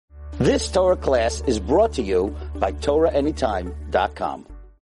This Torah class is brought to you by TorahAnytime.com.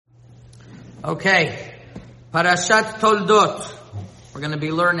 Okay, Parashat Toldot. We're going to be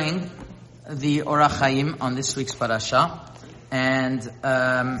learning the Orach Chaim on this week's parasha, and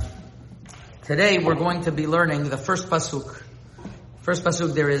today we're going to be learning the first pasuk. First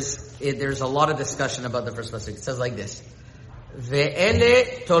pasuk, there's a lot of discussion about the first pasuk. It says like this: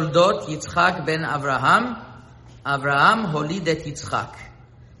 Ve'ele Toldot Yitzchak ben Avraham, Avraham holid et Yitzchak.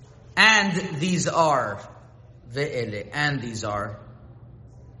 And these are the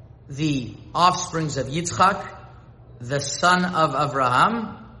offsprings of Yitzchak, the son of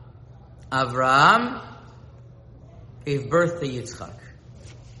Avraham. Avraham gave birth to Yitzchak.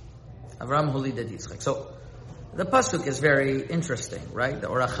 Avraham holidet Yitzchak. So the pasuk is very interesting, right? The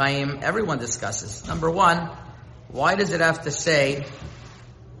Orach Chaim, everyone discusses. Number one, why does it have to say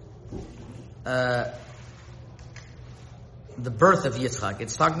the birth of Yitzchak?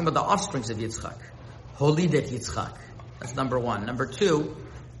 It's talking about the offsprings of Yitzchak. Holidet Yitzchak. That's number one. Number two,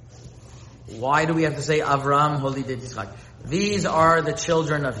 why do we have to say Avraham holidet Yitzchak? These are the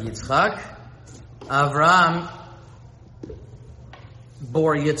children of Yitzchak. Avraham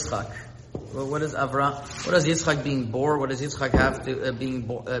bore Yitzchak. Well, what is Avraham? What does Yitzchak being born? What does Yitzchak have to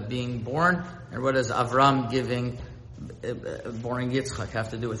being born? And what does Avraham born Yitzchak have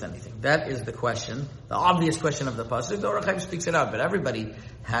to do with anything? That is the question, the obvious question of the pasuk. The Orach Chaim speaks it out, but everybody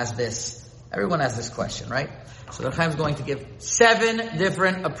has this. Everyone has this question, right? So the Orach Chaim is going to give 7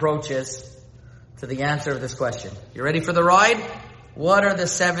 different approaches to the answer of this question. You ready for the ride? What are the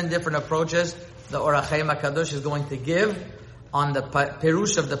 7 different approaches the Orach Chaim HaKadosh is going to give on the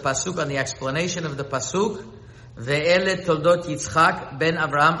perush of the pasuk, on the explanation of the pasuk? Ve'ele toldot Yitzchak ben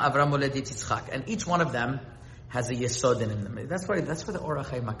Avraham, Avraham holedet Yitzchak, and each one of them has a yesod in them. That's why the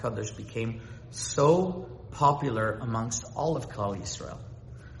Orach Chaim HaKadosh became so popular amongst all of Klal Yisrael.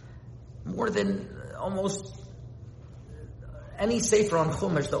 More than almost any sefer on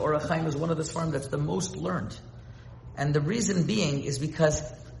Chumash, the Orach Chaim is one of the Sfarim that's the most learned. And the reason being is because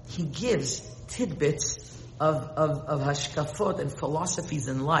he gives tidbits of hashkafot and philosophies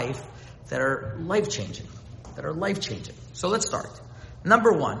in life that are life-changing. So let's start.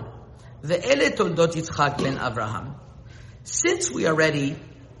 Number one, Ve'ele toldot Yitzchak ben Avraham. Since we already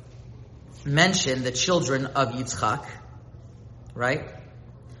mentioned the children of Yitzchak, right?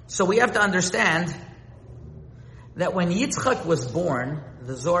 So we have to understand that when Yitzchak was born,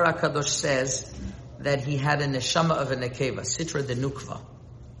 the Zohar HaKadosh says that he had a neshama of a nekeva, sitra de nukva.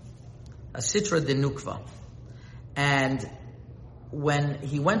 A sitra de nukva. And when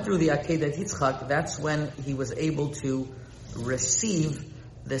he went through the Akedat Yitzchak, that's when he was able to receive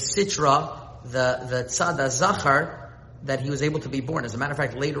the sitra, the tzad zachar, that he was able to be born. As a matter of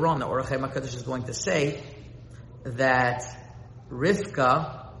fact, later on, the Orach Chaim HaKadosh is going to say that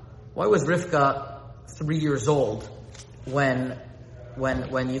Rivka, why was Rivka 3 years old when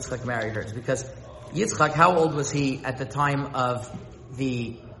Yitzchak married her? It's because Yitzchak, how old was he at the time of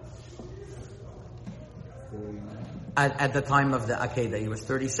the Akedah? He was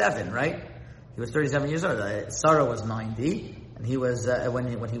 37, right? He was 37 years old. Sarah was 90. And he was, when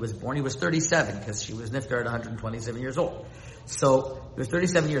he was born, he was 37, because she was niftar at 127 years old. So, he was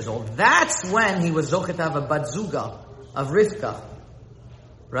 37 years old. That's when he was zochet to have a bat zuga of Rivka.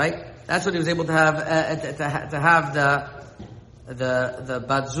 Right? That's what he was able to have, to have the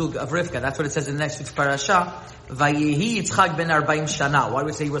bat zug of Rivka. That's what it says in the next week's parasha. Vayehi Yitzchak ben 40 shana. Why would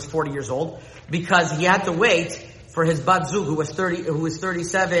we say he was 40 years old? Because he had to wait for his bat zug, who was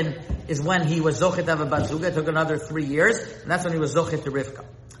 37, is when he was zochet to have a bat zug. It took another 3 years, and that's when he was zochet to Rivka.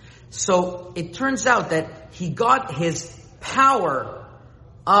 So it turns out that he got his power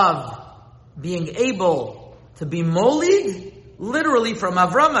of being able to be molid literally from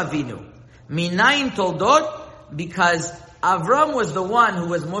Avram Avinu. Minayin toldot, because Avram was the one who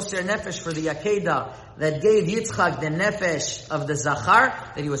was Moser Nefesh for the Akedah, that gave Yitzchak the Nefesh of the Zachar,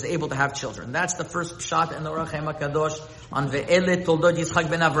 that he was able to have children. That's the first shot in the Orach Chaim HaKadosh on Ve'ele toldot Yitzchak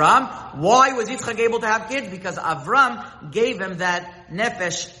ben Avraham. Why was Yitzchak able to have kids? Because Avram gave him that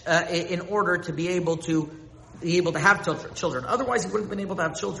Nefesh in order to be able to have children. Otherwise, he wouldn't have been able to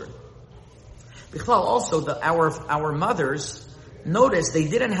have children. Also, our mothers, notice they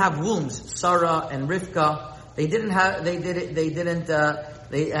didn't have wombs. Sarah and Rivka,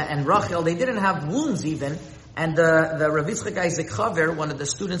 and Rachel, they didn't have wombs even. And the Rav Yitzchak Isaac Chaver, one of the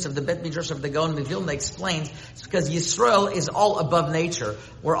students of the Bet Midrash of the Gaon Mivilna, explains it's because Yisrael is all above nature.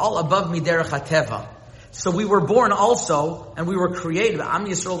 We're all above Miderech HaTeva. So we were born also, and we were created. Am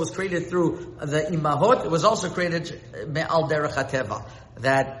Yisrael was created through the Imahot. It was also created Me'al Derech HaTeva.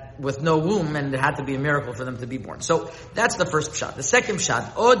 That that with no womb, and it had to be a miracle for them to be born. So that's the first pshat. The second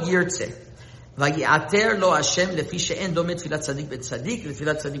pshat, od yirtzeh. Vayi'ater lo Hashem lefi she'en domeh tfilat tzadik ben tzadik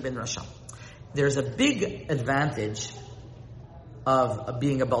lefilat tzadik ben rasha. There's a big advantage of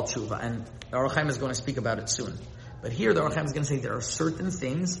being a Baal Tshuva, and the Or HaChaim is going to speak about it soon. But here the Or HaChaim is going to say there are certain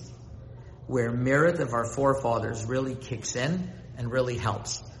things where merit of our forefathers really kicks in and really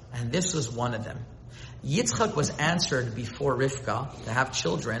helps. And this was one of them. Yitzchak was answered before Rivka to have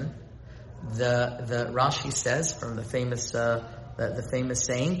children. The Rashi says from the famous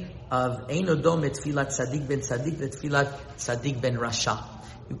saying of Eino dome tfilat tzadik ben tzadik tfilat tzadik ben rasha.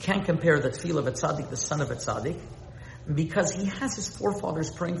 You can't compare the tefillah of a tzaddik, the son of a tzaddik, because he has his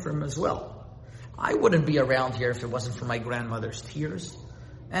forefathers praying for him as well. I wouldn't be around here if it wasn't for my grandmother's tears,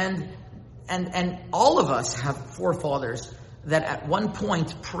 and all of us have forefathers that at one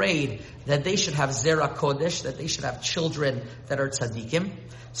point prayed that they should have Zera Kodesh, that they should have children that are tzaddikim.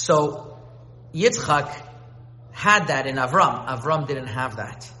 So Yitzchak had that in Avram. Avram didn't have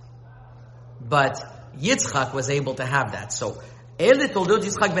that. But Yitzchak was able to have that. So Ele Toldot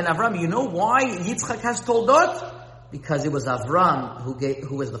Yitzchak ben Avram, you know why Yitzchak has Toldot? Because it was Avram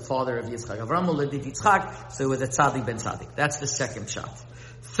who was the father of Yitzchak. Avram uledid Yitzchak, so it was a tzaddik ben tzaddik. That's the second pshat.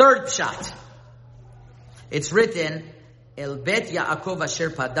 Third pshat. It's written, El bet Yaakov asher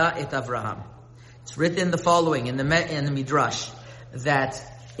pada et Avraham. It's written the following in the Midrash, that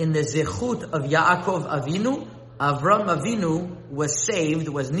in the zechut of Yaakov Avinu, Avram Avinu was saved,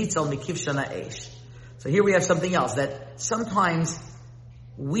 was nitzal mikiv shana eish. So here we have something else, that sometimes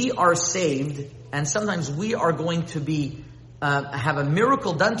we are saved, and sometimes we are going to be have a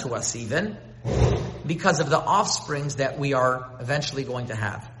miracle done to us even because of the offsprings that we are eventually going to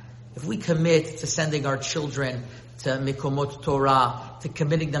have. If we commit to sending our children to Mikomot Torah, to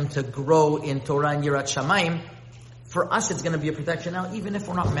committing them to grow in Torah and Yirat Shamayim, for us it's going to be a protection now, even if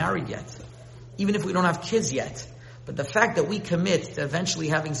we're not married yet, even if we don't have kids yet. But the fact that we commit to eventually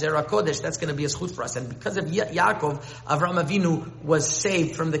having Zera Kodesh, that's going to be a zchut for us. And because of Yaakov, Avraham Avinu was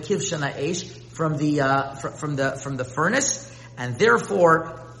saved from the Kivshana Eish, from the furnace, and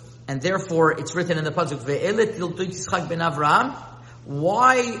therefore it's written in the pasuk Ve'elet Tiltu Yitzchak ben Avraham.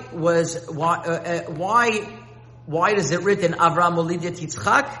 Why is it written Avraham Olidet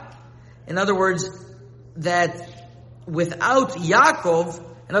Yitzchak? In other words, that without Yaakov,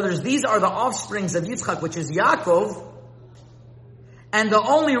 in other words, these are the offsprings of Yitzchak, which is Yaakov, and the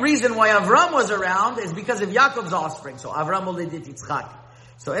only reason why Avram was around is because of Yaakov's offspring. So Avram Olidet Yitzchak.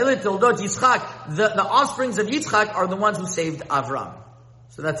 So Ele Toldot Yitzchak, the offsprings of Yitzchak are the ones who saved Avram.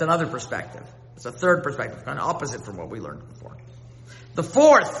 So that's another perspective. It's a third perspective, kind of opposite from what we learned before. The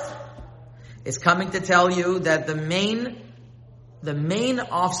fourth is coming to tell you that the main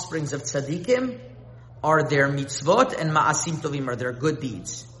offsprings of tzaddikim are their mitzvot and ma'asim tovim, are their good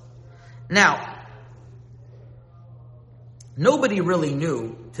deeds. Now, nobody really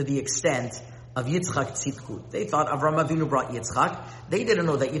knew to the extent of Yitzchak tzidkut. They thought Avraham Avinu brought Yitzchak. They didn't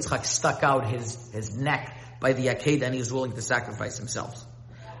know that Yitzchak stuck out his neck by the Akedah and he was willing to sacrifice himself.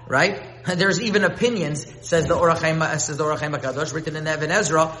 Right? And there's even opinions, says the Or HaChaim HaKadosh, written in Even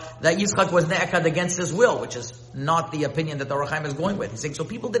Ezra, that Yitzchak was ne'ekad against his will, which is not the opinion that the Or HaChaim is going with. He's saying, so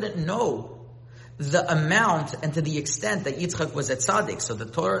people didn't know the amount and to the extent that Yitzchak was a tzaddik. So the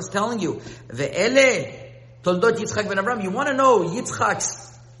Torah is telling you, Ve'ele toldot Yitzchak ben Avram. You want to know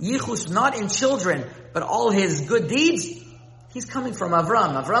Yitzchak's yichus, not in children, but all his good deeds? He's coming from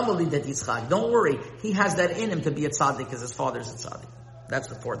Avram. Avram will lead that Yitzchak. Don't worry. He has that in him to be a tzaddik because his father's a tzaddik. That's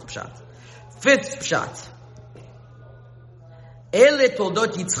the fourth pshat. Fifth pshat. Ele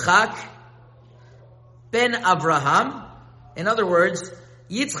toldot Yitzchak ben Avraham. In other words,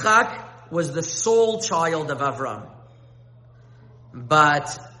 Yitzchak was the sole child of Avram.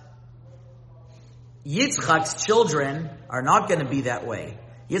 But Yitzchak's children are not going to be that way.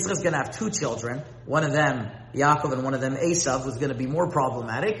 Yitzchak's going to have two children. One of them, Yaakov, and one of them, Esav, was going to be more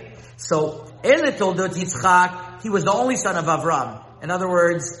problematic. So, Ele toldot Yitzchak, he was the only son of Avram. In other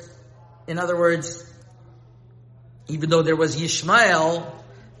words, even though there was Yishmael,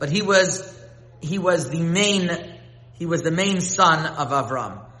 but he was the main son of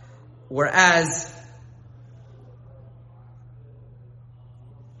Avram. Whereas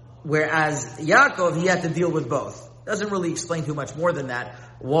Yaakov, he had to deal with both. Doesn't really explain too much more than that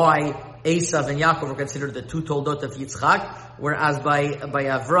why Esav and Yaakov were considered the two toldot of Yitzchak, whereas by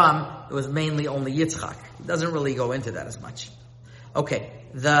Avram it was mainly only Yitzchak. It doesn't really go into that as much. Okay,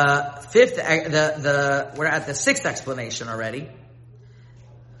 we're at the sixth explanation already.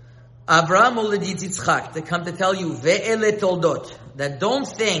 Avraham uledid Yitzchak, to come to tell you ve'ele toldot, that don't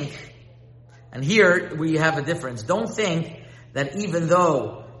think, and here we have a difference. Don't think that even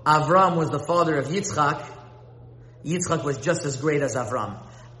though Avram was the father of Yitzchak, Yitzchak was just as great as Avram.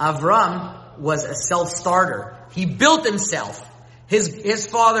 Avram was a self-starter. He built himself. His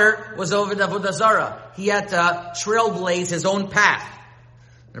father was over the Avodah Zarah. He had to trailblaze his own path.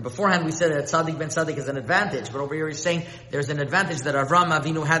 And beforehand we said that Tzaddik ben Tzaddik is an advantage, but over here he's saying there's an advantage that Avram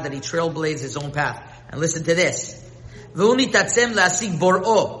Avinu had, that he trailblazed his own path. And listen to this. I'm going to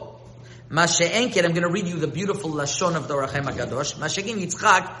read you the beautiful Lashon of the Ohr HaChaim HaKadosh. Mashekin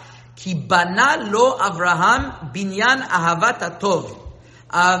Yitzchak, ki bana lo Avraham binyan ahavat hatov.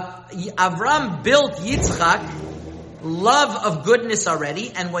 Avram built Yitzchak love of goodness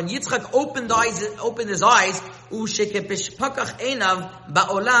already, and when Yitzchak opened his eyes,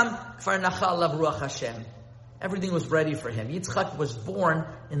 everything was ready for him. Yitzchak was born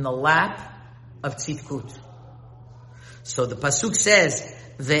in the lap of Tzidkut. So the pasuk says,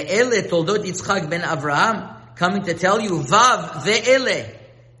 "Ve'ele toldot Yitzchak ben Avraham," coming to tell you, Vav ve'ele.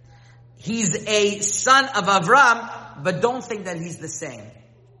 He's a son of Avram, but don't think that he's the same.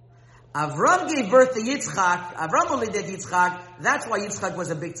 Avram gave birth to Yitzchak. Avram only did Yitzchak. That's why Yitzchak was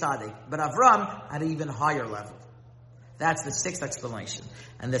a big tzaddik. But Avram at an even higher level. That's the sixth explanation.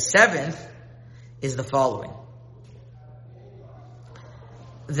 And the seventh is the following.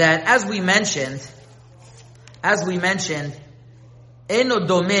 That as we mentioned, Eno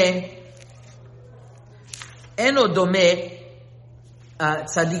domeh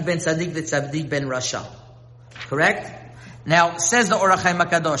tzaddik ben tzaddik ben rasha. Correct? Now, says the Ohr HaChaim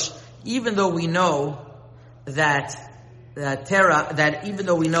HaKadosh, even though we know that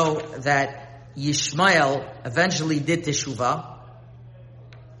Yishmael eventually did teshuvah,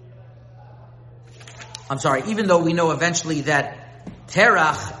 even though we know eventually that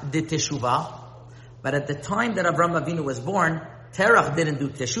Terach did teshuvah, but at the time that Avram Avinu was born, Terach didn't do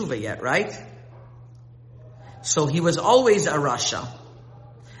teshuvah yet, right? So he was always a rasha.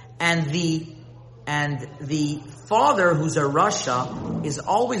 And the father who's a rasha is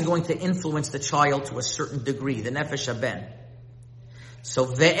always going to influence the child to a certain degree, the nefesh haben. So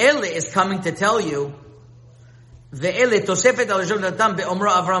ve'ele is coming to tell you, ve'ele tosefet al Jonathan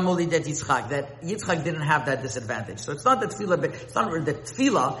be'omra Avram ulidet Yitzchak, that Yitzchak didn't have that disadvantage. So it's not the tefillah, it's not the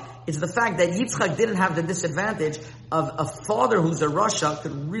tefillah, it's the fact that Yitzchak didn't have the disadvantage of a father who's a rasha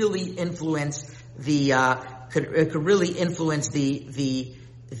could really influence the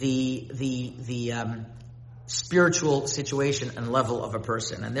spiritual situation and level of a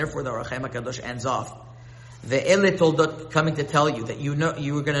person. And therefore the Ohr HaChaim HaKadosh ends off. Ve'ele toldot, coming to tell you that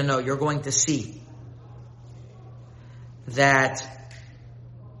you're going to see that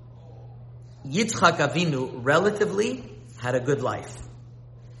Yitzchak Avinu relatively had a good life.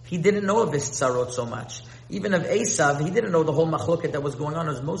 He didn't know of his tzarot so much. Even of Esav, he didn't know the whole machloket that was going on.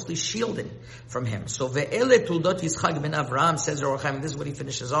 It was mostly shielded from him. So ve'ele toldot Yitzchak ben Avraham, says the Ohr HaChaim, this is what he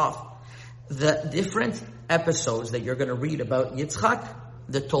finishes off. The different episodes that you're going to read about Yitzchak,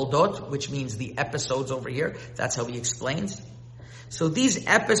 the toldot, which means the episodes over here, that's how he explains. So these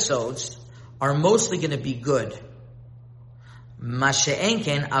episodes are mostly going to be good.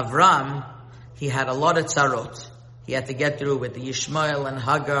 Mashe'enken, Avram, he had a lot of tzarot. He had to get through with the Yishmael and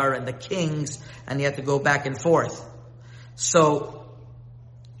Hagar and the kings, and he had to go back and forth. So,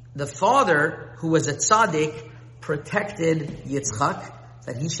 the father, who was a tzaddik, protected Yitzchak,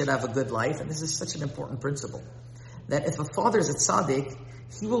 that he should have a good life. And this is such an important principle. That if a father is a tzaddik,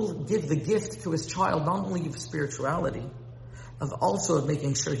 he will give the gift to his child not only of spirituality, of also of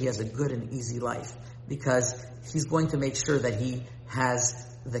making sure he has a good and easy life. Because he's going to make sure that he has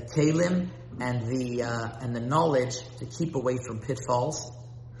the kelim and the knowledge to keep away from pitfalls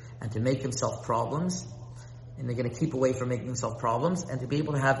and to make himself problems. And they're going to keep away from making himself problems and to be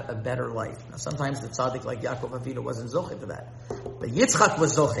able to have a better life. Now sometimes the tzaddik like Yaakov Avinu wasn't zoche to that. But Yitzchak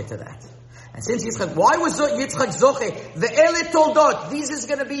was zoche to that. And since Yitzchak, why was Yitzchak zoche? Ve'ele toldot. These is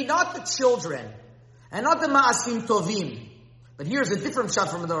going to be not the children and not the ma'asim tovim. But here's a different shot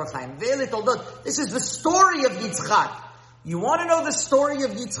from the Ohr HaChaim. Ve'ele toldot. This is the story of Yitzchak. You want to know the story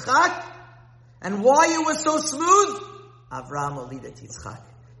of Yitzchak? And why it was so smooth? Avram olidet Yitzchak.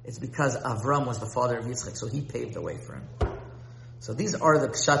 It's because Avram was the father of Yitzchak, so he paved the way for him. So these are the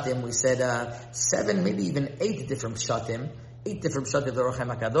pshatim. We said 7, maybe even 8 different pshatim. 8 different pshatim of the Ohr HaChaim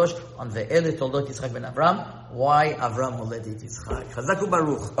HaKadosh on ve'ele toldot Yitzchak ben Avram. Why Avram olidet Yitzchak? Chazak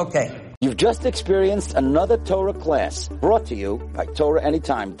u'baruch. Okay. You've just experienced another Torah class brought to you by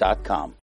TorahAnytime.com.